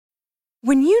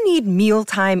When you need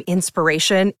mealtime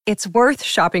inspiration, it's worth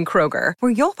shopping Kroger,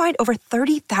 where you'll find over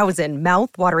 30,000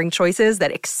 mouth-watering choices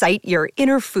that excite your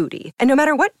inner foodie. And no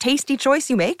matter what tasty choice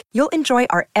you make, you'll enjoy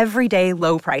our everyday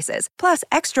low prices, plus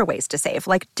extra ways to save,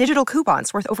 like digital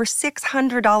coupons worth over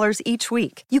 $600 each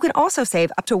week. You can also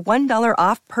save up to $1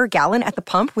 off per gallon at the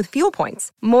pump with fuel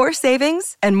points. More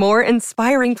savings and more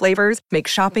inspiring flavors make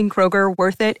shopping Kroger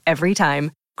worth it every time.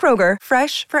 Kroger,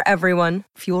 fresh for everyone.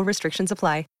 Fuel restrictions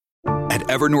apply. At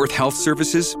Evernorth Health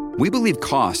Services, we believe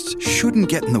costs shouldn't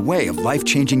get in the way of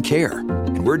life-changing care,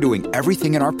 and we're doing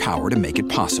everything in our power to make it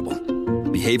possible.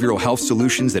 Behavioral health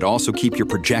solutions that also keep your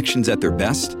projections at their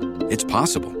best? It's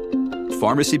possible.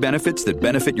 Pharmacy benefits that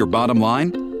benefit your bottom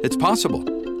line? It's possible.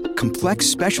 Complex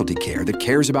specialty care that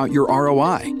cares about your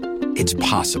ROI? It's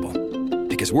possible.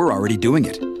 Because we're already doing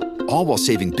it. All while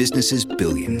saving businesses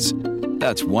billions.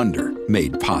 That's Wonder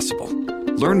made possible.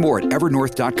 Learn more at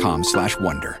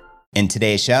evernorth.com/wonder. In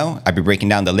today's show, I'll be breaking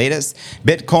down the latest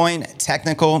Bitcoin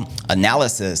technical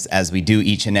analysis as we do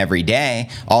each and every day.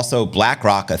 Also,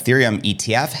 BlackRock Ethereum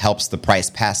ETF helps the price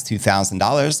pass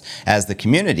 $2,000 as the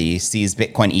community sees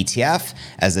Bitcoin ETF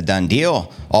as a done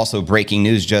deal. Also, breaking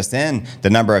news just in, the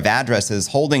number of addresses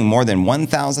holding more than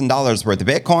 $1,000 worth of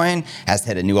Bitcoin has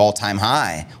hit a new all-time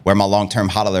high. Where my long-term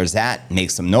hodlers at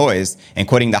makes some noise. And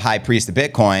quoting the high priest of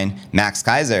Bitcoin, Max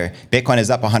Kaiser, Bitcoin is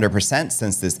up 100%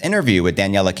 since this interview with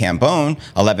Daniela Campbell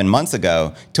 11 months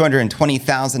ago.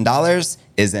 $220,000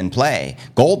 is in play.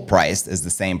 Gold price is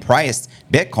the same price.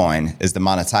 Bitcoin is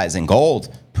demonetizing gold.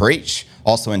 Preach.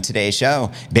 Also in today's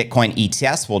show, Bitcoin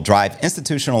ETFs will drive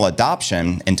institutional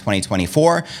adoption in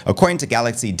 2024, according to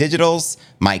Galaxy Digital's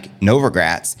Mike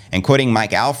Novogratz. And quoting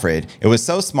Mike Alfred, it was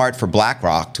so smart for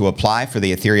BlackRock to apply for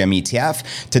the Ethereum ETF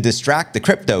to distract the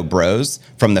crypto bros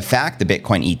from the fact the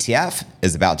Bitcoin ETF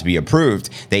is about to be approved.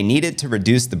 They needed to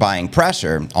reduce the buying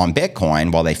pressure on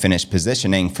Bitcoin while they finished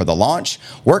positioning for the launch.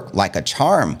 Worked like a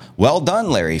charm. Well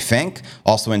done, Larry Fink.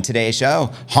 Also in today's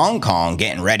show, Hong Kong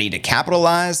getting ready to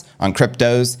capitalize on crypto's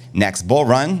next bull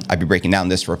run. I'll be breaking down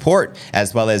this report,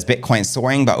 as well as Bitcoin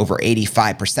soaring by over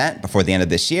 85% before the end of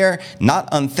this year. Not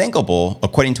unthinkable,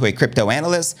 according to a crypto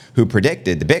analyst who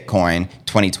predicted the Bitcoin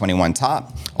 2021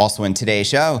 top. Also in today's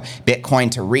show, Bitcoin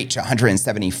to reach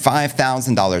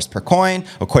 $175,000 per coin,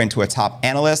 according to a top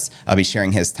analyst. I'll be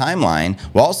sharing his timeline.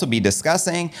 We'll also be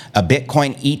discussing a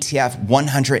Bitcoin ETF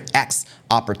 100x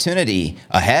opportunity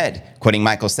ahead. Quoting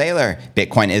Michael Saylor,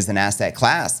 Bitcoin is an asset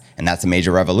class, and that's a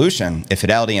major revolution. If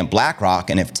Fidelity and BlackRock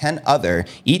and if 10 other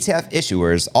ETF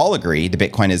issuers all agree that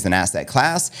Bitcoin is an asset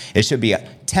class, it should be a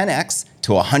 10x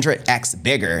to 100x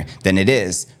bigger than it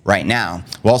is right now.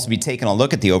 We'll also be taking a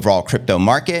look at the overall crypto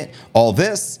market. All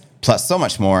this, plus so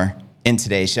much more, in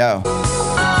today's show.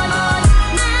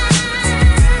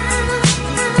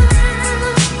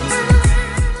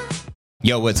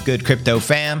 Yo, what's good, crypto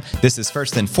fam? This is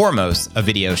first and foremost a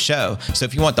video show. So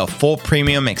if you want the full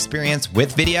premium experience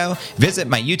with video, visit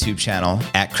my YouTube channel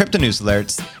at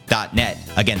cryptonewsalerts.net.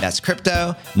 Again, that's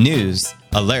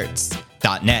cryptonewsalerts.net.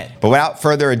 But without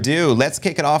further ado, let's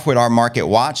kick it off with our market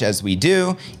watch as we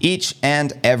do each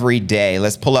and every day.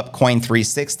 Let's pull up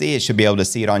Coin360. It should be able to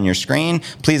see it on your screen.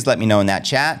 Please let me know in that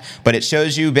chat. But it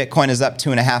shows you Bitcoin is up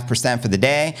 2.5% for the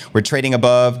day. We're trading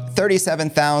above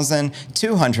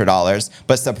 $37,200.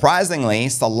 But surprisingly,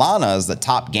 Solana is the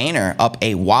top gainer, up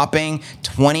a whopping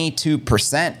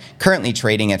 22%, currently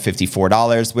trading at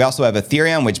 $54. We also have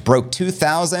Ethereum, which broke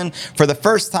 2,000 for the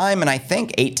first time in, I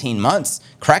think, 18 months.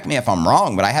 Correct me if I'm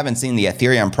wrong, but I haven't seen the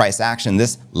Ethereum price action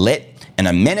this lit in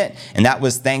a minute. And that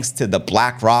was thanks to the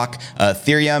BlackRock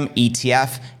Ethereum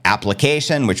ETF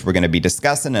application, which we're going to be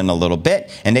discussing in a little bit.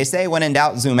 And they say when in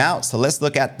doubt, zoom out. So let's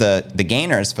look at the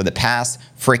gainers for the past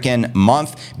freaking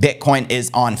month. Bitcoin is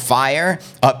on fire,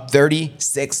 up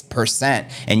 36%.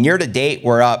 And year to date,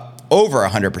 we're up over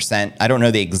 100%. I don't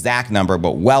know the exact number,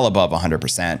 but well above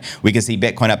 100%. We can see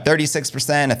Bitcoin up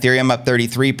 36%, Ethereum up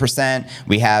 33%.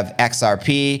 We have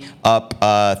XRP up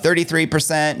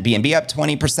 33%, BNB up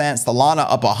 20%, Solana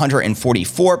up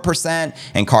 144%,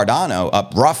 and Cardano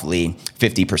up roughly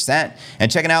 50%. And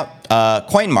checking out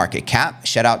CoinMarketCap,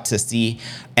 shout out to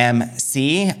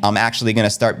CMC. I'm actually going to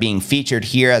start being featured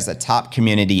here as a top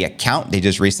community account. They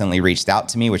just recently reached out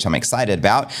to me, which I'm excited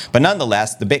about. But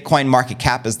nonetheless, the Bitcoin market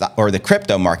cap or the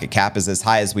crypto market cap is as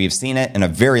high as we've seen it in a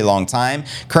very long time,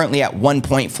 currently at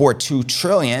 1.42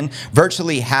 trillion,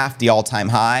 virtually half the all-time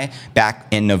high back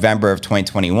in November of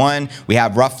 2021. We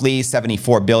have roughly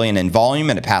 74 billion in volume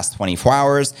in the past 24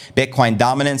 hours. Bitcoin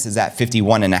dominance is at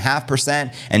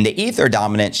 51.5%, and the Ether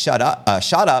dominance shot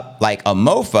up like a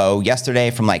mofo yesterday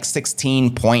from like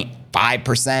 16.8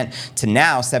 5% to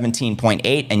now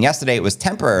 17.8%. And yesterday it was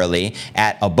temporarily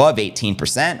at above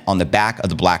 18% on the back of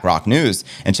the BlackRock news.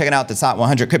 And checking out the top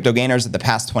 100 crypto gainers of the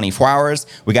past 24 hours,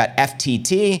 we got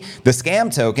FTT, the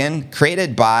scam token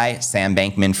created by Sam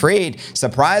Bankman-Fried,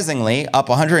 surprisingly up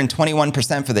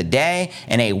 121% for the day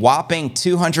and a whopping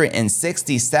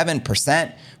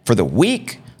 267% for the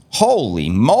week. Holy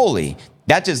moly.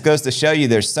 That just goes to show you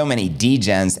there's so many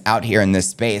degens out here in this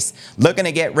space looking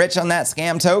to get rich on that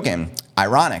scam token.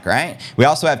 Ironic, right? We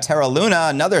also have Terra Luna,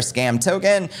 another scam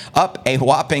token, up a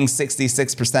whopping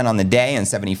 66% on the day and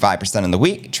 75% on the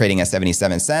week, trading at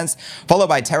 77 cents, followed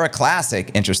by Terra Classic,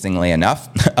 interestingly enough,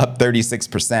 up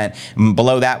 36%.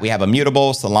 Below that, we have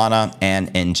Immutable, Solana,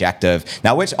 and Injective.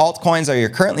 Now, which altcoins are you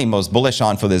currently most bullish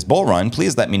on for this bull run?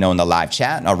 Please let me know in the live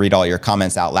chat, and I'll read all your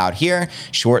comments out loud here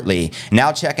shortly.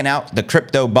 Now, checking out the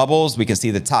crypto bubbles, we can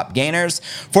see the top gainers.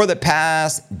 For the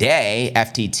past day,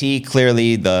 FTT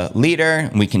clearly the leader.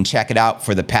 We can check it out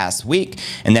for the past week,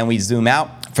 and then we zoom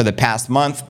out for the past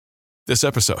month. This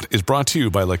episode is brought to you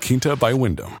by La Quinta by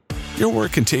Wyndham. Your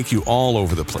work can take you all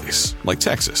over the place, like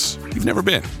Texas. You've never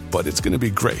been, but it's going to be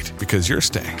great because you're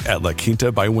staying at La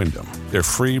Quinta by Wyndham. Their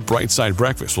free Bright Side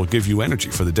breakfast will give you energy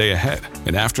for the day ahead.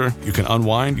 And after, you can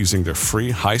unwind using their free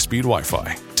high-speed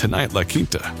Wi-Fi. Tonight, La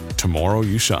Quinta. Tomorrow,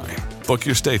 you shine. Book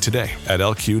your stay today at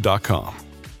lq.com.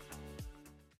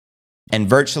 And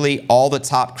virtually all the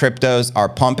top cryptos are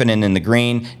pumping in the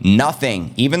green.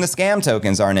 Nothing, even the scam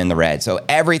tokens, aren't in the red. So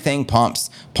everything pumps.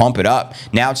 Pump it up.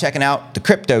 Now checking out the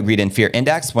Crypto Greed and Fear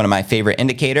Index, one of my favorite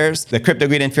indicators. The Crypto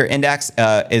Greed and Fear Index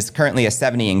is currently a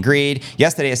 70 in greed.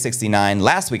 Yesterday a 69,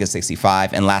 last week a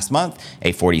 65, and last month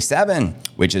a 47,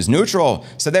 which is neutral.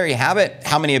 So there you have it.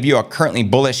 How many of you are currently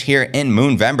bullish here in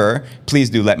Moonvember? Please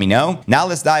do let me know. Now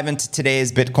let's dive into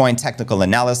today's Bitcoin technical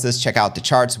analysis. Check out the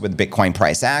charts with Bitcoin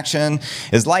price action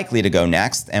is likely to go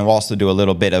next. And we'll also do a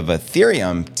little bit of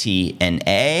Ethereum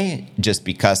TNA, just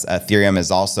because Ethereum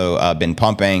has also been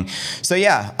pumping. So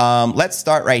yeah, let's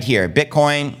start right here.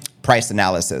 Bitcoin price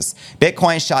analysis.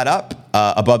 Bitcoin shot up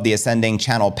above the ascending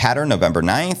channel pattern November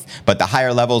 9th, but the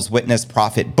higher levels witnessed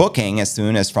profit booking as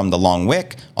soon as from the long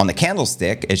wick on the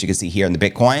candlestick, as you can see here in the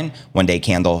Bitcoin one-day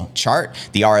candle chart.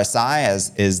 The RSI,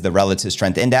 as is the relative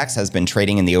strength index, has been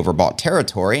trading in the overbought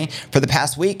territory for the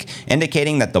past week,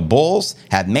 indicating that the bulls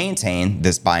have maintained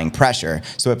this buying pressure.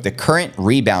 So if the current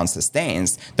rebound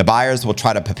sustains, the buyers will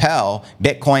try to propel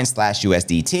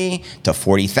Bitcoin/USDT to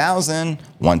 40,000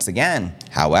 once again.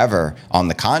 However, on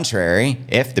the contrary,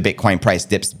 if the Bitcoin price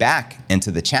dips back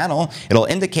into the channel, it'll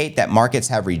indicate that markets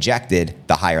have rejected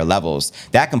the higher levels.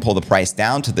 That can pull the price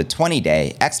down to the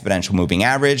 20-day exponential moving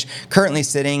average, currently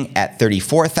sitting at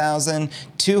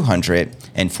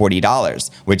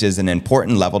 $34,240, which is an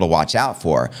important level to watch out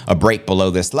for. A break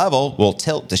below this level will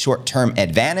tilt the short-term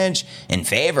advantage in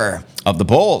favor of the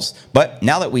bulls. But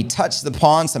now that we touched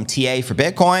upon some TA for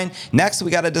Bitcoin, next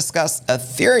we got to discuss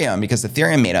Ethereum, because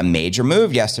Ethereum made a major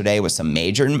move yesterday with some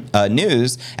major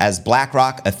news as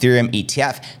BlackRock Ethereum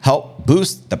ETF helped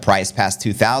boost the price past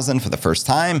 2,000 for the first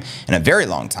time in a very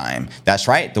long time. That's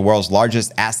right, the world's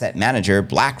largest asset manager,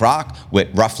 BlackRock, with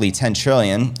roughly 10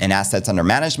 trillion in assets under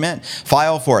management,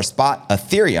 filed for a spot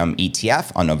Ethereum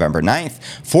ETF on November 9th,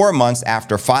 4 months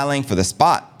after filing for the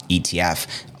spot ETF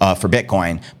for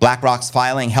Bitcoin. BlackRock's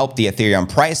filing helped the Ethereum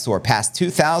price soar past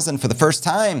 2,000 for the first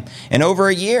time in over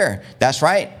a year. That's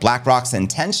right, BlackRock's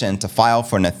intention to file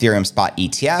for an Ethereum spot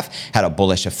ETF had a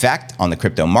bullish effect on the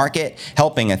crypto market,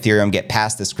 helping Ethereum get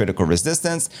past this critical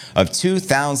resistance of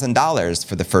 $2,000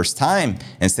 for the first time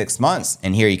in 6 months.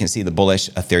 And here you can see the bullish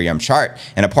Ethereum chart.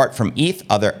 And apart from ETH,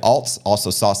 other alts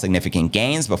also saw significant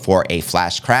gains before a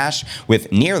flash crash,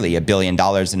 with nearly $1 billion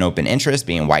in open interest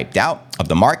being wiped out of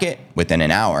the market within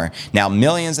an hour. Now,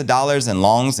 millions of dollars in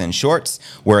longs and shorts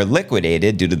were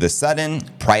liquidated due to the sudden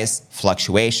price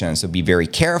fluctuation. So be very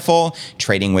careful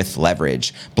trading with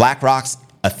leverage. BlackRock's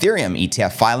Ethereum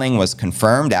ETF filing was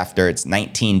confirmed after its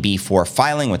 19B4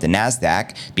 filing with the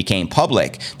NASDAQ became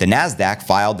public. The NASDAQ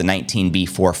filed the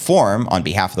 19B4 form on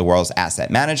behalf of the world's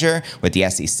asset manager with the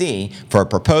SEC for a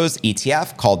proposed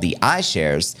ETF called the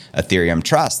iShares Ethereum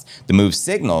Trust. The move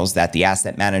signals that the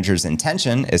asset manager's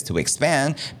intention is to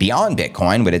expand beyond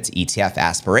Bitcoin with its ETF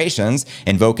aspirations,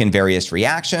 invoking various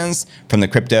reactions from the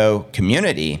crypto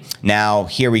community. Now,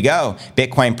 here we go.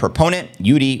 Bitcoin proponent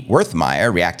Udi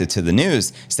Wertheimer reacted to the news,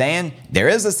 saying there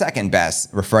is a second best,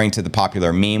 referring to the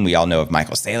popular meme we all know of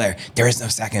Michael Saylor, there is no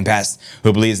second best,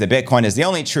 who believes that Bitcoin is the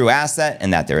only true asset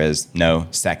and that there is no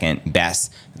second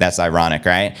best. That's ironic,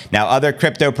 right? Now, other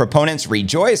crypto proponents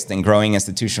rejoiced in growing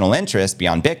institutional interest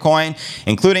beyond Bitcoin,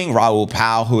 including Raoul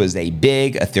Pal, who is a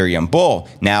big Ethereum bull.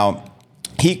 Now,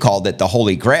 He called it the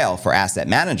holy grail for asset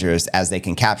managers as they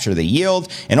can capture the yield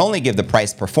and only give the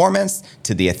price performance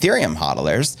to the Ethereum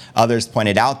hodlers. Others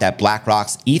pointed out that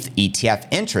BlackRock's ETH ETF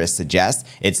interest suggests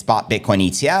its spot Bitcoin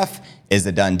ETF is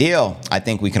a done deal. I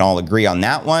think we can all agree on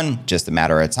that one, just a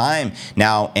matter of time.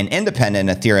 Now, an independent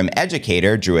Ethereum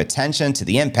educator drew attention to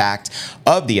the impact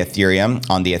of the Ethereum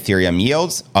on the Ethereum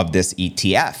yields of this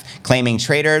ETF, claiming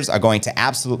traders are going to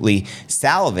absolutely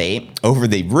salivate over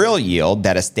the real yield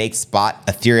that a staked spot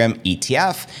Ethereum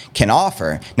ETF can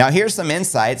offer. Now, here's some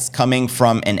insights coming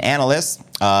from an analyst.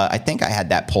 I think I had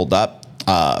that pulled up.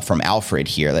 From Alfred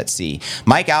here. Let's see.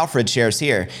 Mike Alfred shares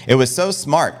here, it was so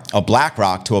smart of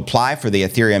BlackRock to apply for the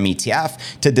Ethereum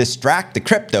ETF to distract the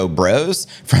crypto bros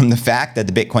from the fact that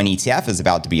the Bitcoin ETF is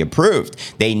about to be approved.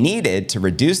 They needed to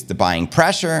reduce the buying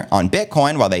pressure on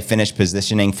Bitcoin while they finished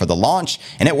positioning for the launch,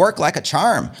 and it worked like a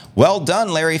charm. Well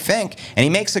done, Larry Fink. And he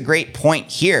makes a great point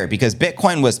here because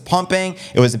Bitcoin was pumping.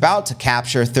 It was about to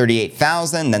capture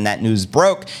 38,000. Then that news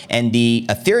broke, and the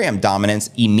Ethereum dominance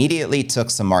immediately took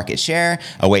some market share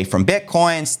away from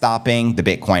Bitcoin, stopping the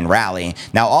Bitcoin rally.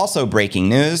 Now, also breaking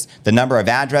news, the number of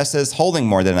addresses holding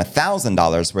more than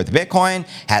 $1,000 worth of Bitcoin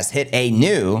has hit a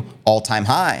new all-time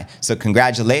high. So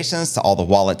congratulations to all the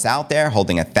wallets out there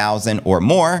holding 1,000 or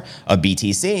more of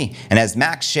BTC. And as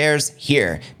Max shares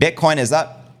here, Bitcoin is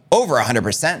up over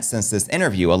 100% since this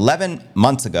interview 11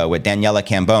 months ago with Daniela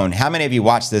Cambone. How many of you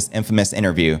watched this infamous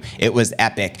interview? It was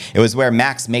epic. It was where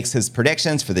Max makes his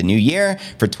predictions for the new year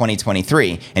for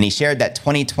 2023. And he shared that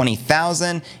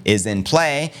 20,000 is in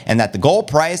play and that the gold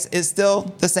price is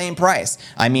still the same price.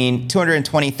 I mean,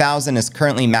 220,000 is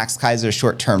currently Max Kaiser's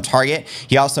short-term target.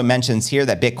 He also mentions here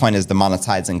that Bitcoin is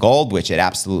demonetizing gold, which it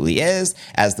absolutely is,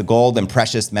 as the gold and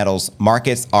precious metals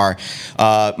markets are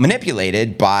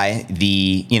manipulated by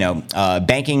the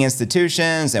banking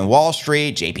institutions and Wall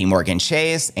Street, JP Morgan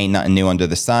Chase. Ain't nothing new under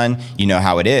the sun. You know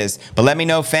how it is. But let me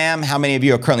know, fam, how many of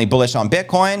you are currently bullish on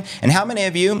Bitcoin and how many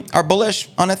of you are bullish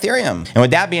on Ethereum? And with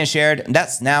that being shared,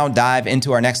 let's now dive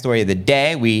into our next story of the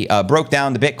day. We broke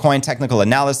down the Bitcoin technical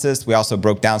analysis. We also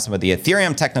broke down some of the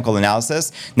Ethereum technical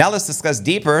analysis. Now let's discuss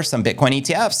deeper some Bitcoin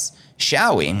ETFs,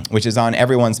 shall we? Which is on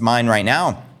everyone's mind right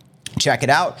now. Check it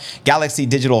out. Galaxy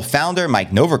Digital founder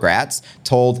Mike Novogratz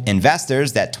told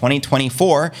investors that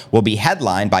 2024 will be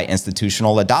headlined by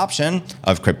institutional adoption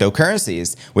of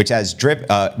cryptocurrencies, which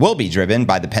will be driven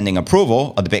by the pending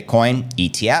approval of the Bitcoin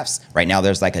ETFs. Right now,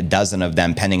 there's like a dozen of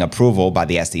them pending approval by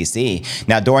the SEC.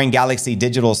 Now, during Galaxy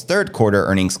Digital's third quarter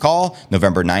earnings call,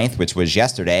 November 9th, which was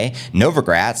yesterday,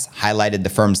 Novogratz highlighted the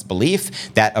firm's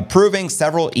belief that approving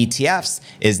several ETFs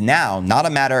is now not a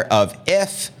matter of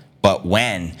if, but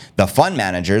when. The fund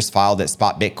managers filed its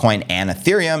spot Bitcoin and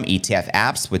Ethereum ETF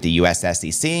apps with the US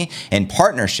SEC in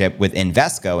partnership with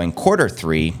Invesco in quarter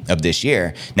 3 of this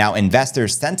year. Now, investor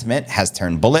sentiment has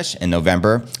turned bullish in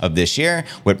November of this year,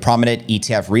 with prominent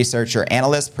ETF researcher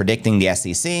analysts predicting the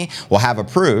SEC will have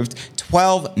approved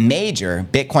 12 major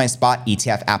Bitcoin spot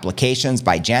ETF applications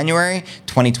by January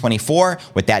 2024,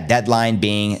 with that deadline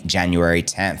being January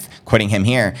 10th. Quoting him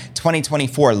here,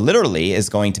 2024 literally is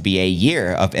going to be a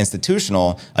year of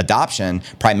institutional adoption,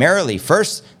 primarily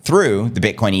first through the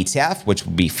Bitcoin ETF, which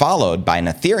will be followed by an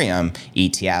Ethereum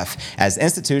ETF. As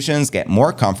institutions get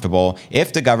more comfortable,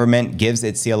 if the government gives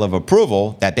its seal of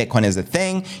approval that Bitcoin is a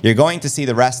thing, you're going to see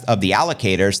the rest of the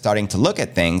allocators starting to look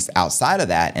at things outside of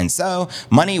that. And so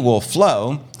money will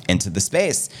flow into the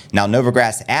space. Now,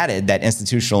 Novogratz added that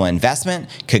institutional investment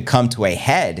could come to a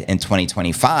head in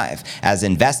 2025 as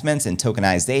investments in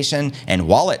tokenization and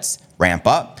wallets ramp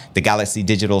up. The Galaxy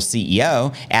Digital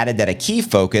CEO added that a key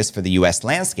focus for the U.S.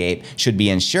 landscape should be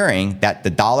ensuring that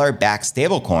the dollar-backed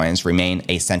stablecoins remain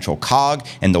a central cog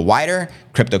in the wider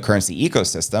cryptocurrency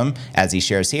ecosystem. As he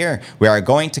shares here, we are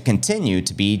going to continue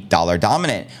to be dollar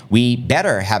dominant. We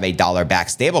better have a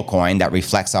dollar-backed stablecoin that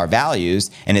reflects our values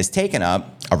and is taken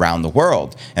up around the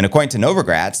world. And according to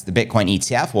Novogratz, the Bitcoin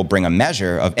ETF will bring a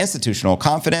measure of institutional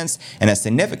confidence and a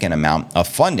significant amount of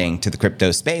funding to the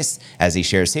crypto space. As he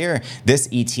shares here, this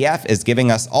ETF is giving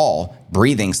us all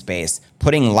breathing space,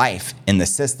 putting life in the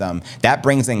system. That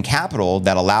brings in capital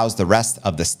that allows the rest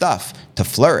of the stuff to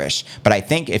flourish. But I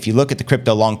think if you look at the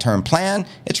crypto long-term plan,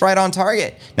 it's right on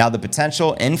target. Now, the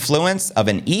potential influence of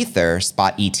an Ether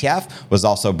spot ETF was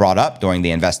also brought up during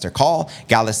the investor call.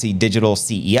 Galaxy Digital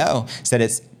CEO said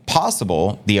it's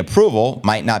possible the approval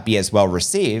might not be as well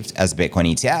received as a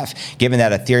Bitcoin ETF, given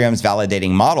that Ethereum's validating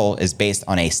model is based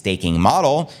on a staking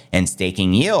model and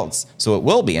staking yields. So it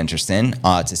will be interesting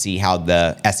to see how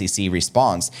the SEC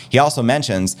responds. He also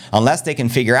mentions, unless they can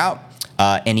figure out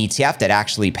an ETF that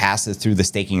actually passes through the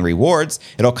staking rewards,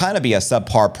 it'll kind of be a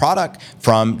subpar product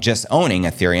from just owning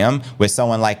Ethereum with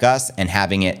someone like us and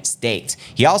having it staked.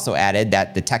 He also added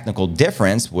that the technical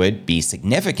difference would be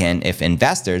significant if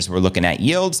investors were looking at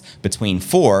yields between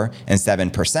 4 and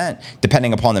 7%,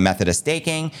 depending upon the method of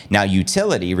staking. Now,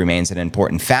 utility remains an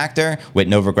important factor, with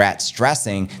Novogratz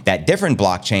stressing that different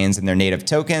blockchains and their native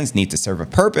tokens need to serve a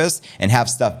purpose and have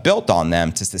stuff built on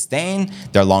them to sustain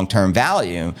their long-term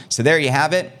value. So there you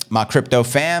have it, my crypto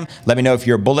fam. Let me know if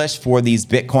you're bullish for these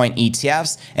Bitcoin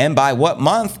ETFs, and by what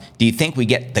month do you think we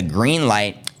get the green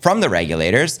light from the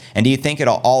regulators? And do you think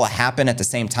it'll all happen at the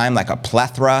same time, like a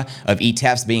plethora of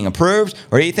ETFs being approved?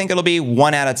 Or do you think it'll be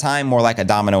one at a time, more like a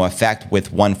domino effect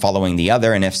with one following the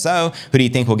other? And if so, who do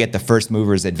you think will get the first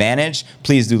mover's advantage?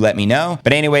 Please do let me know.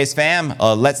 But anyways, fam,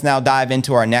 let's now dive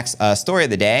into our next story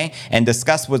of the day and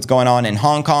discuss what's going on in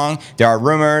Hong Kong. There are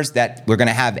rumors that we're going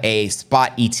to have a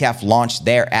spot ETF launch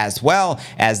there as well,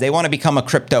 as they want to become a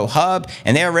crypto hub,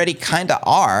 and they already kind of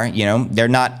are. You know, they're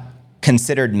not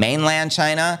considered mainland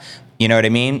China. You know what I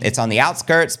mean? It's on the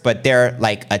outskirts, but they're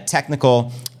like a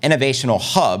technical innovational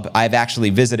hub. I've actually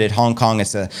visited Hong Kong.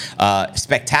 It's a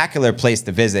spectacular place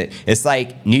to visit. It's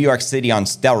like New York City on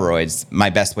steroids, my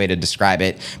best way to describe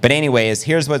it. But anyways,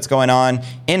 here's what's going on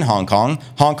in Hong Kong.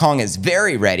 Hong Kong is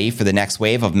very ready for the next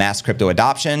wave of mass crypto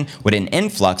adoption, with an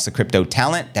influx of crypto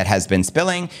talent that has been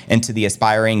spilling into the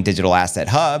aspiring digital asset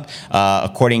hub,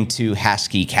 according to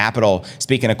Hashkey Capital.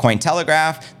 Speaking of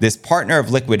Cointelegraph, this partner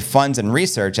of liquid funds and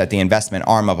research at the investment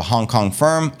arm of a Hong Kong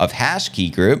firm of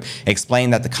Hashkey Group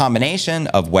explained that the combination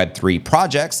of Web3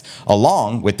 projects,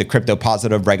 along with the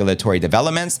crypto-positive regulatory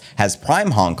developments, has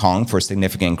primed Hong Kong for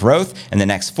significant growth in the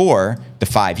next 4 to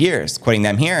 5 years. Quoting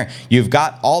them here, you've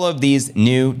got all of these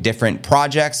new different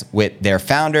projects with their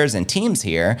founders and teams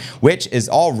here, which is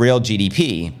all real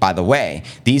GDP, by the way.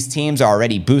 These teams are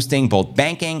already boosting both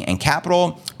banking and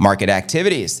capital market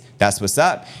activities. That's what's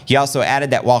up. He also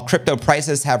added that while crypto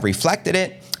prices have reflected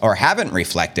it, or haven't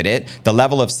reflected it, the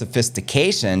level of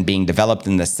sophistication being developed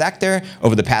in the sector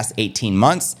over the past 18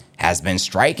 months has been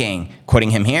striking.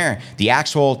 Quoting him here, the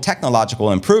actual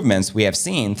technological improvements we have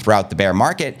seen throughout the bear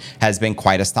market has been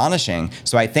quite astonishing.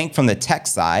 So I think from the tech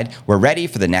side, we're ready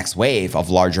for the next wave of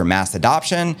larger mass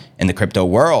adoption in the crypto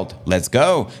world. Let's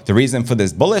go. The reason for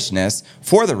this bullishness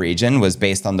for the region was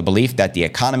based on the belief that the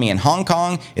economy in Hong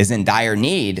Kong is in dire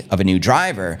need of a new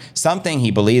driver, something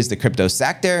he believes the crypto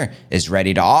sector is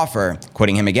ready to offer.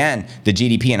 Quoting him again, the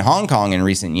GDP in Hong Kong in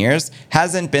recent years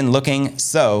hasn't been looking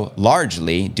so,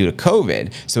 largely due to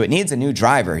COVID, so it needs a new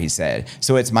driver, he said.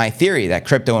 So it's my theory that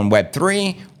crypto and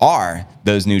Web3 are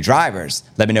those new drivers.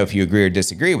 Let me know if you agree or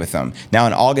disagree with them. Now,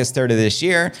 on August 3rd of this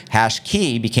year,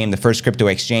 Hashkey became the first crypto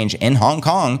exchange in Hong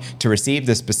Kong to receive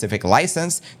the specific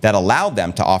license that allowed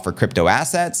them to offer crypto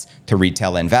assets to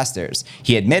retail investors.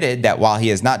 He admitted that while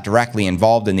he is not directly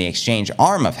involved in the exchange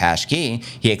arm of Hashkey,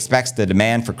 he expects the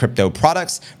demand for crypto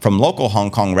products from local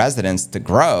Hong Kong residents to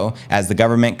grow as the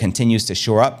government continues to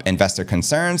shore up investor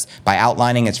concerns by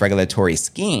outlining its regulatory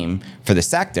scheme for the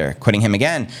sector. Quoting him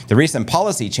again, the recent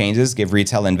policy changes give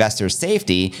retail investors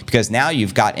safety because now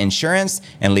you've got insurance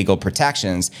and legal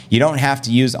protections. You don't have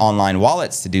to use online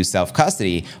wallets to do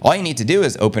self-custody. All you need to do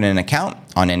is open an account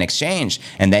on an exchange,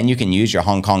 and then you can use your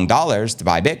Hong Kong dollars to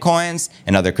buy Bitcoins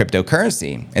and other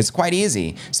cryptocurrency. It's quite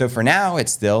easy. So for now,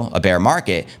 it's still a bear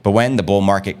market, but when the bull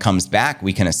market comes back,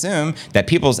 we can assume that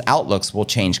people's outlooks will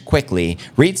change quickly.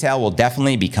 Retail will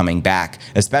definitely be coming back,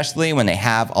 especially when they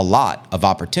have a lot of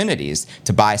opportunities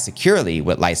to buy securely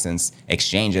with licensed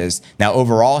exchanges. Now,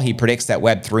 overall, he predicts that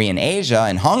Web3 in Asia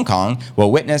and Hong Kong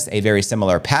will witness a very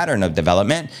similar pattern of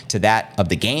development to that of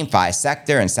the GameFi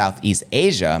sector in Southeast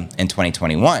Asia in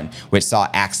 2021, which saw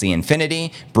Axie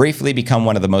Infinity briefly become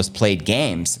one of the most played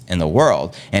games in the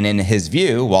world. And in his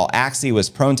view, while Axie was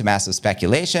prone to massive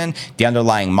speculation, the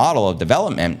underlying model of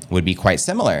development would be quite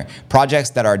similar.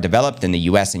 Projects that are developed in the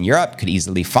US and Europe could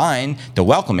easily find the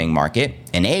welcoming market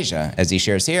in Asia, as he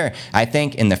shares here. I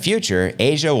think in the future,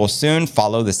 Asia will soon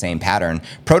follow the same pattern.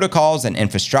 Protocols and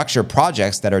infrastructure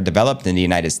projects that are developed in the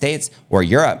United States or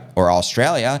Europe or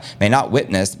Australia may not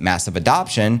witness massive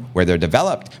adoption where they're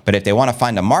developed, but if they want to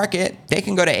find a market, they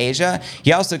can go to Asia.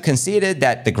 He also conceded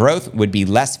that the growth would be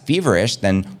less feverish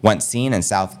than once seen in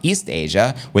Southeast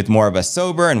Asia, with more of a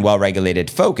sober and well-regulated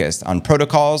focus on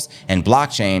protocols and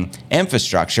blockchain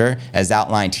infrastructure, as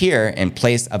outlined here, in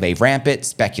place of a rampant unlimited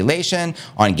speculation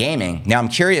on gaming. Now, I'm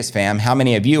curious, fam, how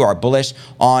many of you are bullish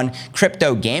on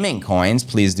crypto gaming coins?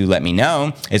 Please do let me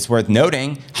know. It's worth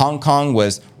noting Hong Kong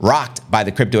was rocked by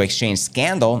the crypto exchange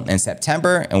scandal in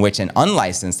September, in which an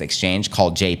unlicensed exchange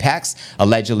called JPEX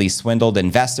allegedly swindled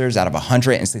investors out of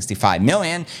 $165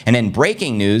 million. And in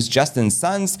breaking news, Justin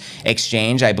Sun's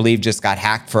exchange, I believe, just got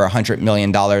hacked for $100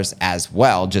 million as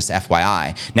well, just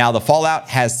FYI. Now, the fallout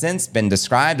has since been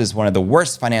described as one of the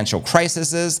worst financial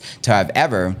crises to have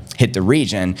ever hit the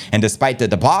region. And despite the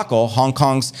debacle, Hong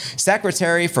Kong's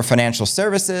Secretary for Financial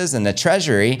Services and the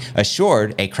Treasury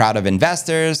assured a crowd of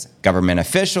investors, government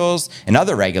officials, and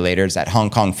other regulators at Hong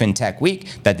Kong FinTech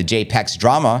Week that the JPEX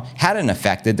drama hadn't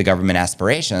affected the government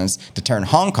aspirations to turn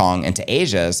Hong Kong into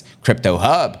Asia's crypto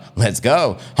hub. Let's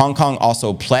go. Hong Kong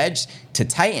also pledged to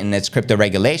tighten its crypto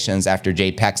regulations after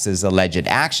JPEX's alleged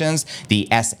actions. The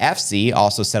SFC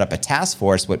also set up a task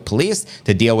force with police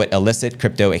to deal with illicit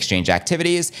crypto exchange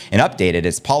activities and updated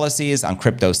its policies on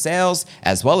crypto sales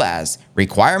as well as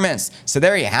requirements. So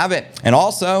there you have it. And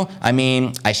also,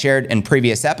 I shared in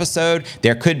previous episode,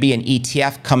 there could be an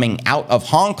ETF coming out of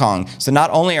Hong Kong. So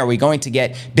not only are we going to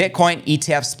get Bitcoin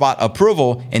ETF spot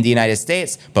approval in the United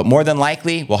States, but more than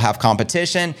likely we'll have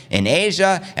competition in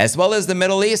Asia as well as the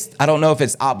Middle East. I don't know if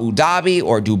it's Abu Dhabi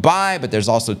or Dubai, but there's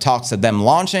also talks of them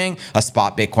launching a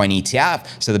spot Bitcoin ETF.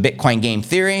 So the Bitcoin game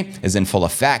theory is in full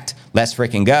effect. Let's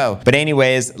freaking go. But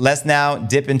anyways, let's now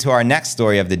dip into our next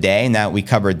story of the day. Now that we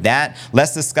covered that,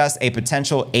 let's discuss a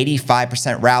potential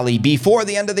 85% rally before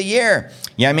the end of the year.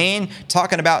 You know what I mean?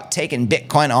 Talking about taking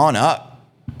Bitcoin on up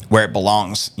where it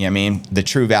belongs. You know what I mean? The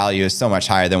true value is so much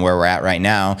higher than where we're at right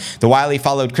now. The widely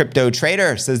followed crypto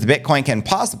trader says the Bitcoin can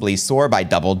possibly soar by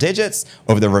double digits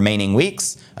over the remaining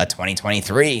weeks of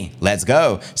 2023. Let's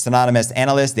go. Synonymous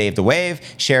analyst Dave the Wave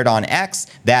shared on X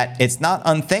that it's not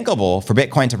unthinkable for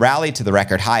Bitcoin to rally to the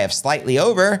record high of slightly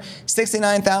over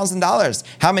 $69,000.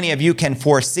 How many of you can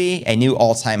foresee a new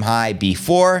all-time high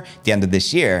before the end of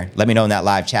this year? Let me know in that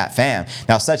live chat, fam.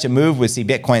 Now, such a move would see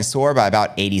Bitcoin soar by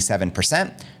about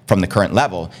 87% from the current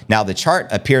level. Now, the chart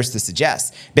appears to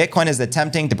suggest Bitcoin is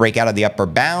attempting to break out of the upper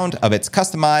bound of its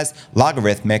customized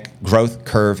logarithmic growth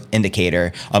curve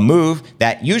indicator, a move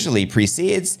that usually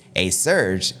precedes a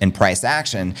surge in price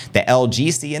action. The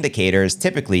LGC indicator is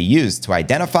typically used to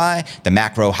identify the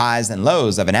macro highs and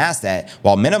lows of an asset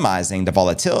while minimizing the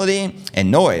volatility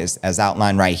and noise as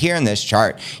outlined right here in this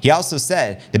chart. He also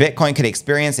said the Bitcoin could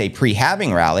experience a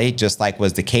pre-halving rally, just like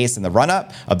was the case in the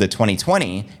run-up of the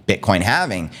 2020 Bitcoin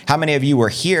halving. How many of you were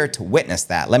here to witness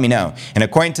that? Let me know. And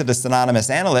according to the Synonymous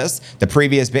analyst, the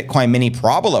previous Bitcoin mini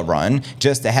parabola run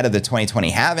just ahead of the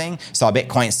 2020 halving saw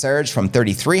Bitcoin surge from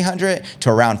 $3,300 to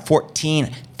around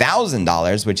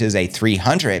 $14,000, which is a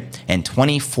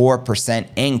 324%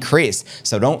 increase.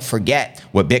 So don't forget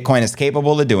what Bitcoin is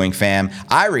capable of doing, fam.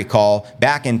 I recall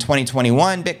back in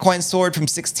 2021, Bitcoin soared from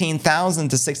 16,000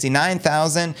 to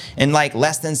 69,000 in like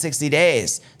less than 60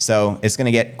 days. So it's going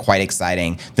to get quite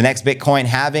exciting. The next Bitcoin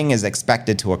halving is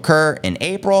expected to occur in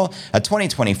April of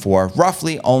 2024,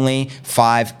 roughly only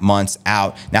 5 months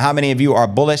out. Now, how many of you are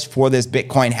bullish for this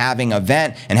Bitcoin halving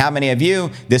event? And how many of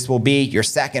you, this will be your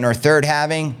second or third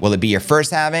halving? Will it be your first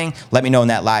halving? Let me know in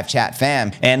that live chat,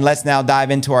 fam. And let's now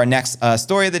dive into our next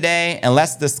story of the day, and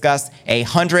let's discuss a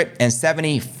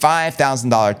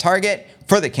 $175,000 target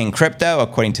for the King Crypto,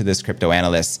 according to this crypto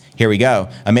analyst. Here we go.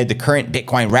 Amid the current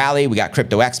Bitcoin rally, we got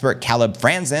crypto expert Caleb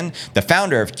Franzen, the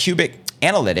founder of Cubic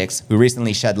Analytics, who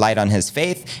recently shed light on his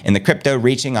faith in the crypto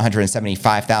reaching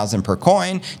 $175,000 per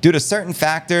coin due to certain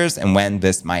factors and when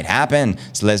this might happen.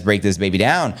 So let's break this baby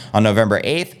down. On November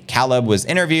 8th, Caleb was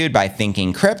interviewed by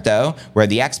Thinking Crypto, where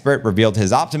the expert revealed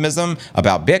his optimism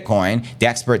about Bitcoin. The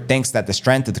expert thinks that the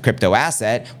strength of the crypto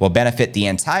asset will benefit the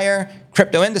entire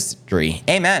crypto industry.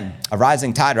 Amen. A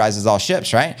rising tide rises all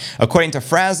ships, right? According to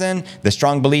Franzen, the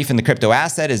strong belief in the crypto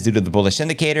asset is due to the bullish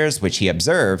indicators, which he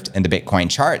observed in the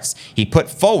Bitcoin charts. He put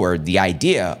forward the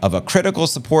idea of a critical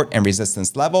support and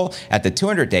resistance level at the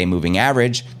 200-day moving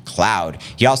average cloud.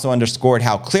 He also underscored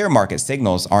how clear market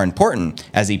signals are important,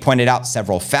 as he pointed out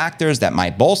several factors that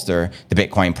might bolster the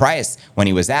Bitcoin price when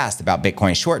he was asked about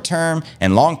Bitcoin's short-term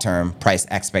and long-term price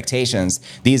expectations.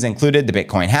 These included the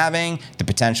Bitcoin halving, the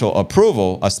potential approval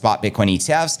of spot Bitcoin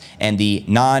ETFs, and the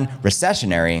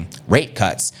non-recessionary rate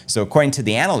cuts. So according to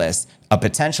the analyst, a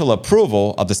potential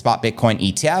approval of the spot Bitcoin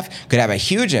ETF could have a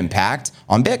huge impact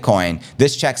on Bitcoin.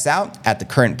 This checks out at the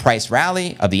current price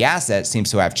rally of the asset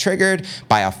seems to have triggered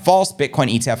by a false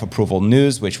Bitcoin ETF approval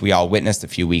news, which we all witnessed a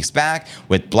few weeks back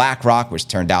with BlackRock, which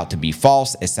turned out to be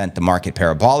false. It sent the market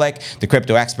parabolic. The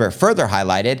crypto expert further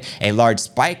highlighted a large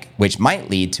spike, which might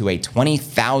lead to a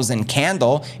 20,000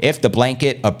 candle if the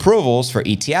blanket approvals for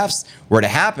ETFs were to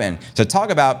happen. So talk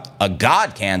about a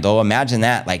God candle. Imagine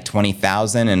that, like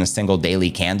 20,000 in a single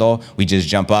daily candle. We just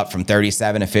jump up from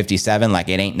 37 to 57 like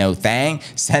it ain't no thing.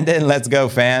 Send it and let's go,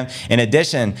 fam. In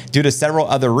addition, due to several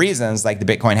other reasons like the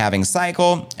Bitcoin halving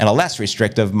cycle and a less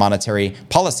restrictive monetary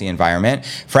policy environment,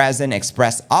 Frazen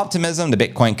expressed optimism the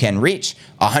Bitcoin can reach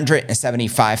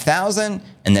 175,000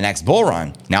 in the next bull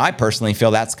run. Now, I personally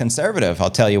feel that's conservative. I'll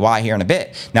tell you why here in a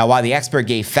bit. Now, while the expert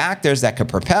gave factors that could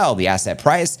propel the asset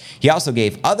price, he also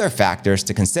gave other factors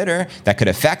to consider that could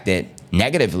affect it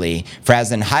negatively.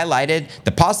 Frazen highlighted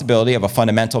the possibility of a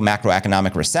fundamental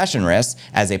macroeconomic recession risk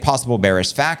as a possible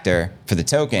bearish factor for the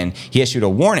token. He issued a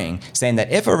warning saying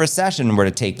that if a recession were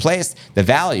to take place, the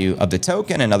value of the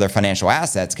token and other financial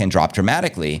assets can drop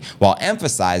dramatically. While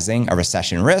emphasizing a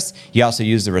recession risk, he also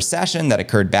used the recession that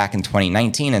occurred back in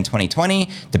 2019 and 2020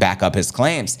 to back up his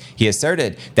claims. He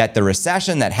asserted that the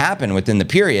recession that happened within the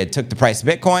period took the price of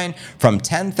Bitcoin from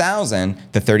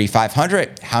 10,000 to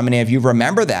 3,500. How many of you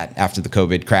remember that after the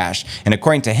COVID crash? And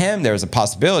according to him, there is a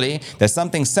possibility that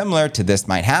something similar to this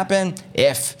might happen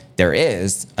if there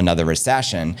is another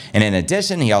recession. And in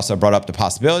addition, he also brought up the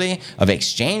possibility of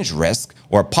exchange risk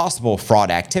or possible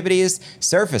fraud activities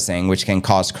surfacing, which can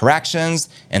cause corrections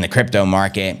in the crypto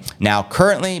market. Now,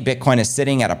 currently, Bitcoin is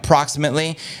sitting at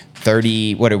approximately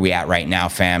 30, what are we at right now,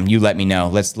 fam? You let me know.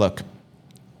 Let's look.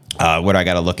 What do I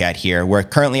got to look at here? We're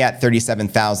currently at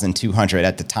 37,200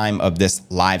 at the time of this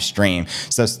live stream.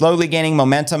 So slowly gaining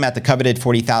momentum at the coveted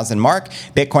 40,000 mark.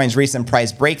 Bitcoin's recent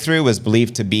price breakthrough was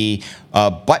believed to be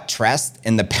buttressed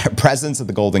in the presence of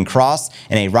the golden cross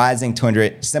and a rising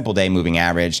 200 simple day moving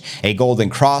average. A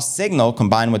golden cross signal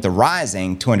combined with the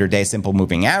rising 200-day simple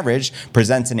moving average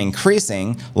presents an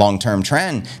increasing long-term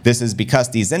trend. This is because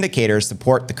these indicators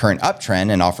support the current uptrend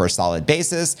and offer a solid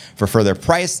basis for further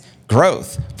price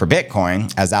growth for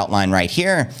Bitcoin, as outlined right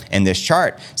here in this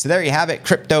chart. So there you have it,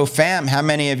 crypto fam. How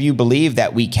many of you believe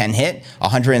that we can hit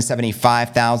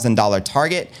 $175,000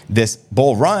 target this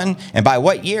bull run? And by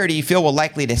what year do you feel we're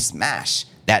likely to smash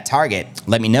that target?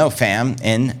 Let me know, fam,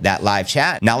 in that live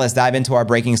chat. Now let's dive into our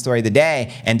breaking story of the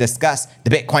day and discuss the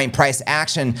Bitcoin price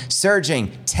action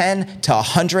surging 10 to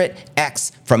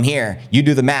 100x from here. You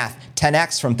do the math.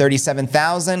 10x from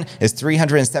 37,000 is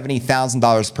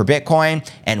 $370,000 per Bitcoin,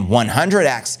 and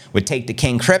 100x would take the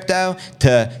King Crypto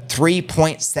to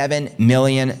 $3.7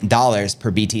 million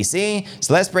per BTC.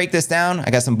 So let's break this down.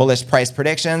 I got some bullish price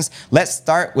predictions. Let's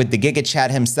start with the Giga Chad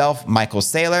himself, Michael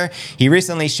Saylor. He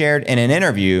recently shared in an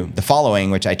interview the following,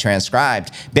 which I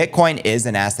transcribed. Bitcoin is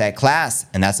an asset class,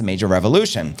 and that's a major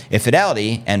revolution. If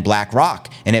Fidelity and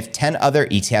BlackRock and if 10 other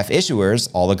ETF issuers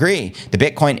all agree, the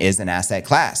Bitcoin is an asset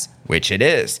class, which it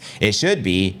is, it should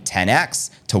be 10x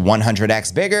to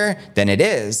 100x bigger than it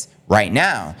is right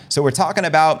now. So we're talking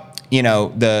about,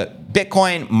 the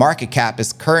Bitcoin market cap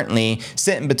is currently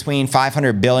sitting between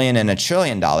 $500 billion and $1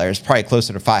 trillion, probably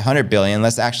closer to $500 billion.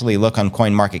 Let's actually look on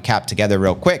CoinMarketCap together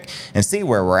real quick and see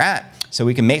where we're at so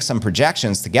we can make some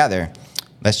projections together.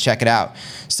 Let's check it out.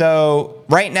 So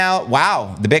right now,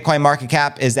 wow, the Bitcoin market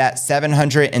cap is at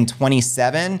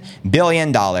 $727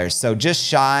 billion. So just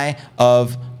shy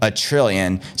of $1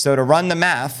 trillion. So to run the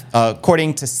math,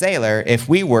 according to Saylor, if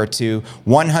we were to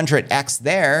 100x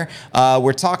there,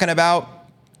 we're talking about,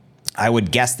 I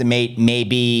would guesstimate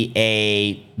maybe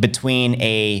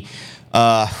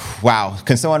wow,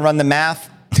 can someone run the math?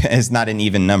 It's not an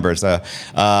even number. So,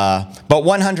 but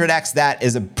 100x that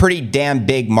is a pretty damn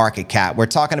big market cap. We're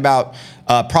talking about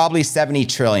probably 70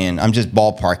 trillion. I'm just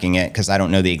ballparking it because I don't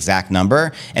know the exact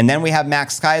number. And then we have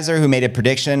Max Kaiser, who made a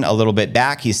prediction a little bit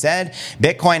back. He said,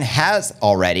 Bitcoin has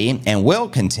already and will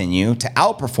continue to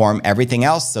outperform everything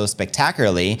else so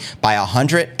spectacularly by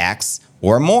 100x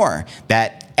or more,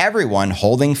 that everyone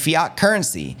holding fiat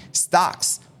currency,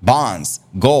 stocks, bonds,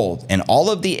 gold, and all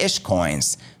of the ish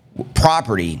coins,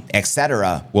 property,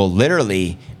 etc., will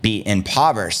literally be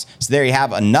impoverished. So there you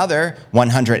have another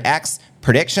 100x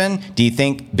prediction. Do you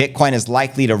think Bitcoin is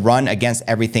likely to run against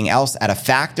everything else at a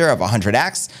factor of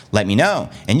 100x? Let me know.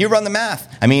 And you run the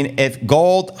math. I mean, if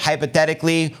gold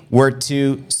hypothetically were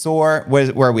to soar,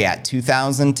 where are we at?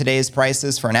 2,000 today's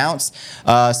prices for an ounce.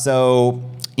 Bitcoin,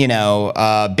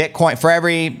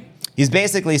 he's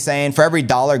basically saying for every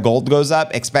dollar gold goes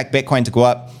up, expect Bitcoin to go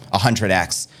up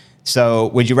 100x. So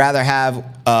would you rather have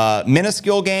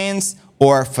minuscule gains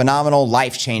or phenomenal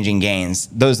life-changing gains.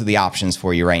 Those are the options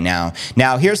for you right now.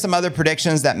 Now, here's some other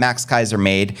predictions that Max Kaiser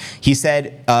made. He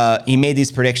said he made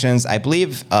these predictions, I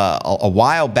believe, a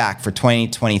while back for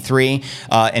 2023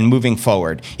 and moving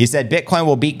forward. He said Bitcoin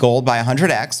will beat gold by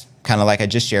 100x, kind of like I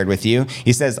just shared with you.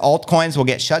 He says altcoins will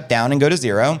get shut down and go to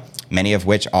zero, many of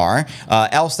which are.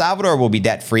 El Salvador will be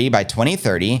debt-free by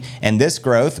 2030, and this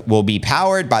growth will be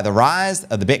powered by the rise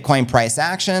of the Bitcoin price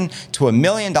action to $1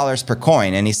 million per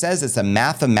coin. And he says it's a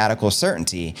mathematical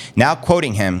certainty. Now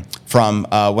quoting him from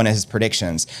one of his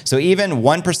predictions. So even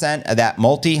 1% of that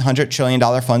multi-$100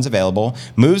 trillion funds available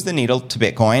moves the needle to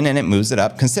Bitcoin, and it moves it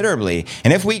up considerably.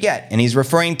 And if we get, and he's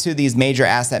referring to these major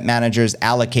asset managers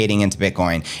allocating into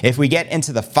Bitcoin, if we get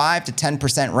into the 5 to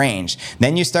 10% range,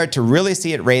 then you start to really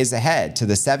see it raise ahead to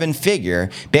the 7-figure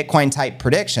Bitcoin type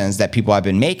predictions that people have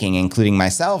been making, including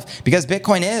myself, because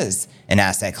Bitcoin is an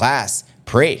asset class.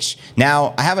 Preach.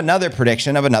 Now, I have another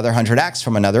prediction of another 100x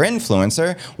from another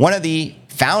influencer, one of the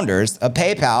founders of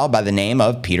PayPal by the name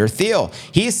of Peter Thiel.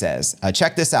 He says,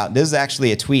 check this out. This is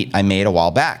actually a tweet I made a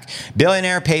while back.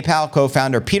 Billionaire PayPal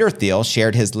co-founder Peter Thiel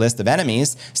shared his list of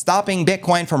enemies stopping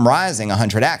Bitcoin from rising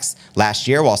 100x last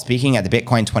year while speaking at the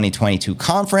Bitcoin 2022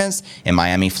 conference in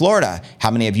Miami, Florida. How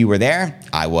many of you were there?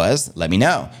 I was. Let me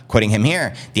know. Quoting him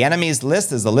here, the enemies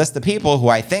list is a list of people who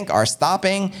I think are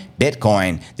stopping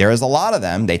Bitcoin. There is a lot of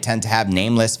them. They tend to have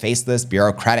nameless, faceless,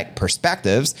 bureaucratic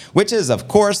perspectives, which is, of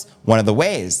course, one of the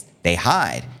ways they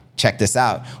hide. Check this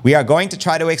out. We are going to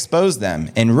try to expose them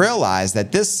and realize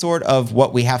that this sort of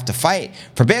what we have to fight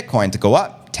for Bitcoin to go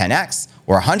up 10x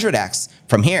or 100x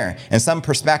from here. In some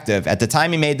perspective, at the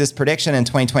time he made this prediction in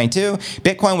 2022,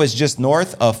 Bitcoin was just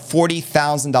north of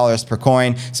 $40,000 per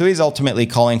coin. So he's ultimately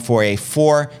calling for a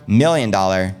 $4 million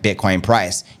Bitcoin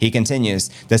price. He continues,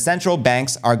 the central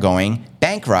banks are going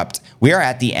bankrupt. We are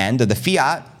at the end of the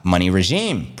fiat money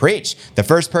regime. Preach. The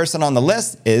first person on the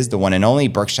list is the one and only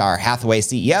Berkshire Hathaway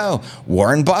CEO,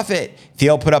 Warren Buffett.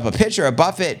 Thiel put up a picture of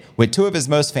Buffett with two of his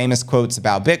most famous quotes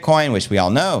about Bitcoin, which we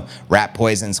all know, rat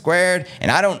poison squared,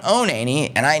 and I don't own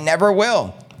any, and I never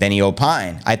will. Then he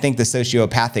opined, I think the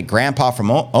sociopathic grandpa from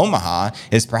Omaha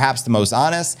is perhaps the most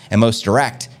honest and most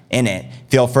direct in it.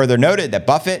 Thiel further noted that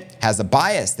Buffett has a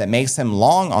bias that makes him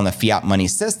long on the fiat money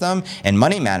system, and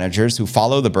money managers who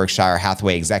follow the Berkshire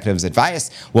Hathaway executive's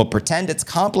advice will pretend it's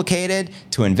complicated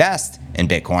to invest in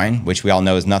Bitcoin, which we all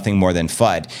know is nothing more than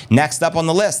FUD. Next up on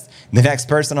the list, the next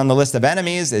person on the list of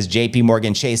enemies is JP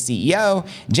Morgan Chase CEO,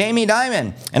 Jamie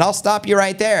Dimon. And I'll stop you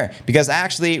right there because I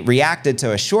actually reacted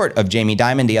to a short of Jamie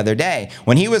Dimon the other day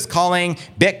when he was calling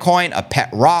Bitcoin a pet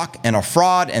rock and a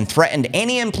fraud and threatened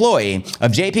any employee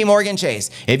of JP Morgan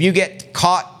Chase. If you get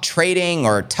caught trading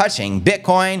or touching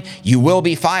Bitcoin, you will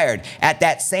be fired. At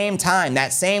that same time,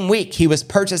 that same week, he was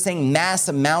purchasing mass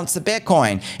amounts of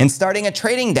Bitcoin and starting a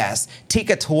trading desk.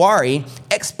 Tika Tawari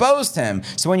exposed him.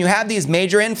 So when you have these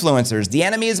major influencers, the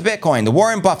enemies of Bitcoin, the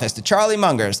Warren Buffetts, the Charlie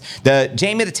Mungers, the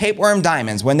Jamie the Tapeworm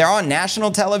Dimons, when they're on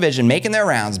national television making their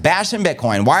rounds, bashing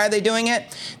Bitcoin, why are they doing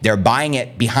it? They're buying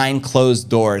it behind closed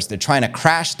doors. They're trying to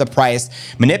crash the price,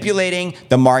 manipulating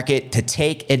the market to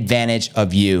take advantage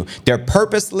of you. They're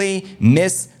purposely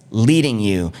misleading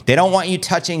you. They don't want you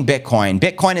touching Bitcoin.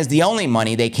 Bitcoin is the only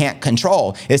money they can't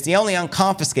control. It's the only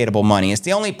unconfiscatable money. It's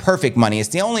the only perfect money. It's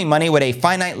the only money with a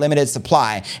finite limited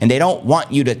supply, and they don't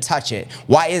want you to touch it.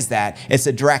 Why is that? It's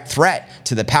a direct threat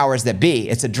to the powers that be.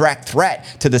 It's a direct threat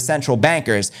to the central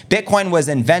bankers. Bitcoin was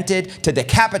invented to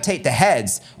decapitate the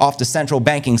heads off the central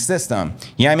banking system.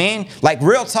 You know what I mean? Like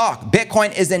real talk,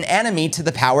 Bitcoin is an enemy to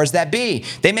the powers that be.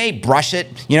 They may brush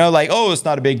it, like, oh, it's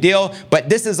not a big deal, but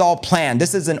this is all planned.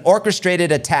 This is an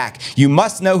orchestrated attack. You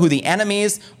must know who the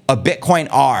enemies of Bitcoin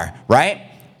are, right?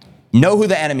 Know who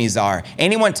the enemies are.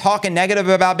 Anyone talking negative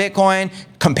about Bitcoin,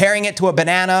 comparing it to a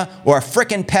banana or a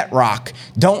frickin' pet rock,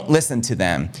 don't listen to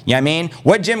them. You know what I mean?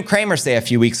 What did Jim Cramer say a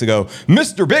few weeks ago?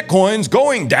 Mr. Bitcoin's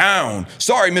going down.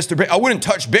 Sorry, I wouldn't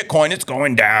touch Bitcoin. It's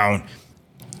going down.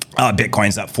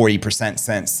 Bitcoin's up 40%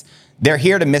 since. They're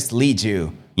here to mislead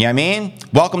you. You know what I mean?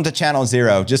 Welcome to Channel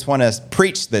Zero. Just want to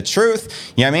preach the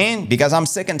truth. You know what I mean? Because I'm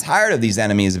sick and tired of these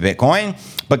enemies of Bitcoin.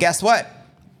 But guess what?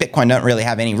 Bitcoin doesn't really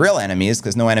have any real enemies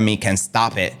because no enemy can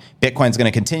stop it. Bitcoin's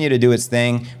going to continue to do its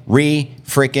thing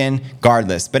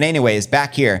regardless. But anyways,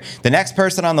 back here. The next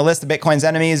person on the list of Bitcoin's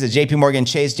enemies is JP Morgan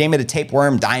Chase, Jamie the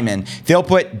Tapeworm Dimon. They'll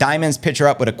put Dimon's picture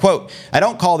up with a quote. I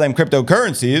don't call them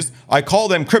cryptocurrencies. I call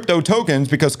them crypto tokens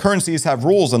because currencies have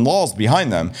rules and laws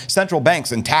behind them. Central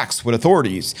banks and tax with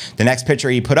authorities. The next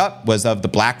picture he put up was of the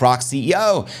BlackRock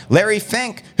CEO, Larry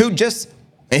Fink, who just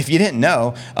If you didn't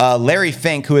know, Larry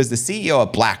Fink, who is the CEO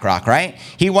of BlackRock, right?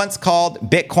 He once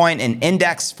called Bitcoin an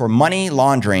index for money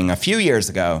laundering a few years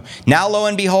ago. Now, lo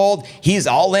and behold, he's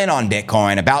all in on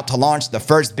Bitcoin, about to launch the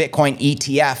first Bitcoin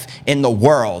ETF in the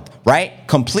world, right?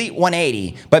 Complete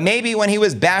 180. But maybe when he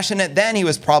was bashing it then, he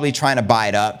was probably trying to buy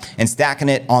it up and stacking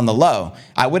it on the low.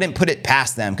 I wouldn't put it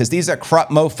past them because these are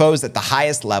corrupt mofos at the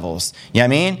highest levels. You know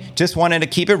what I mean? Just wanted to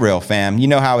keep it real, fam. You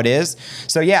know how it is.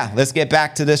 So yeah, let's get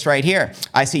back to this right here.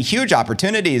 I see huge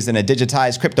opportunities in a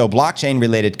digitized crypto blockchain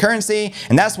related currency,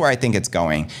 and that's where I think it's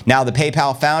going. Now, the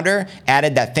PayPal founder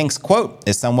added that Fink's quote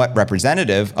is somewhat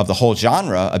representative of the whole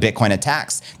genre of Bitcoin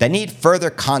attacks that need further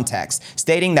context,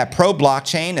 stating that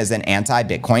pro-blockchain is an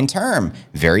anti-Bitcoin term.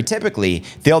 Very typically,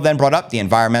 Thiel then brought up the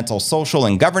environmental, social,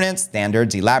 and governance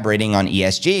standards, elaborating on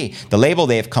ESG, the label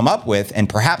they've come up with, and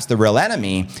perhaps the real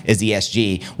enemy is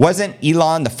ESG. Wasn't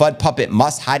Elon the FUD puppet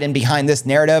Musk hiding behind this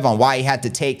narrative on why he had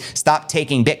to stop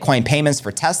taking Bitcoin payments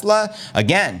for Tesla?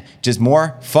 Again, just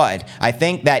more FUD. I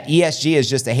think that ESG is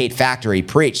just a hate factory.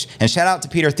 Preach. And shout out to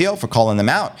Peter Thiel for calling them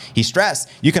out. He stressed,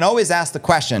 you can always ask the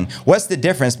question, what's the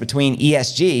difference between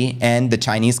ESG and the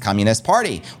Chinese Communist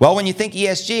Party? Well, when you think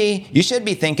ESG, you should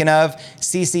be thinking of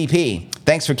CCP.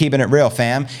 Thanks for keeping it real,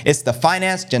 fam. It's the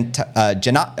finance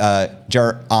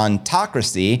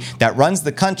gerontocracy that runs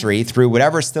the country through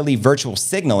whatever silly virtual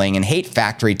signaling and hate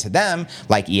factory to them,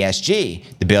 like ESG.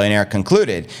 The billionaire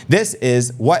concluded, this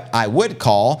is what I would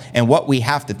call and what we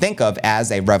have to think of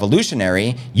as a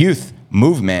revolutionary youth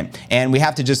movement. And we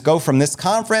have to just go from this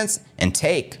conference and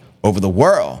take over the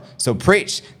world. So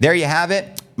preach. There you have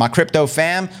it. My crypto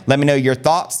fam, let me know your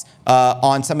thoughts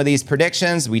on some of these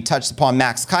predictions. We touched upon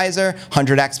Max Kaiser,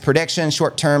 100x prediction,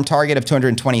 short-term target of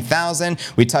 220,000.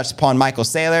 We touched upon Michael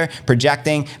Saylor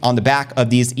projecting on the back of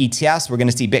these ETFs. We're going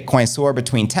to see Bitcoin soar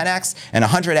between 10x and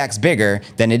 100x bigger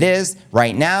than it is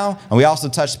right now. And we also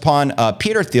touched upon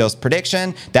Peter Thiel's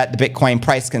prediction that the Bitcoin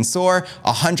price can soar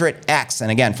 100x.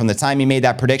 And again, from the time he made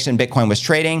that prediction, Bitcoin was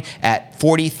trading at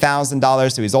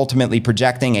 $40,000. So he's ultimately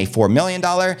projecting a $4 million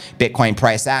Bitcoin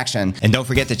price action. And don't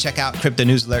forget to check out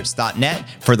cryptonewsalerts.net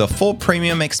for the full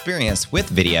premium experience with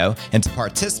video and to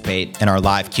participate in our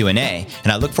live Q&A.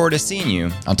 And I look forward to seeing you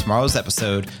on tomorrow's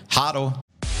episode. Hodl.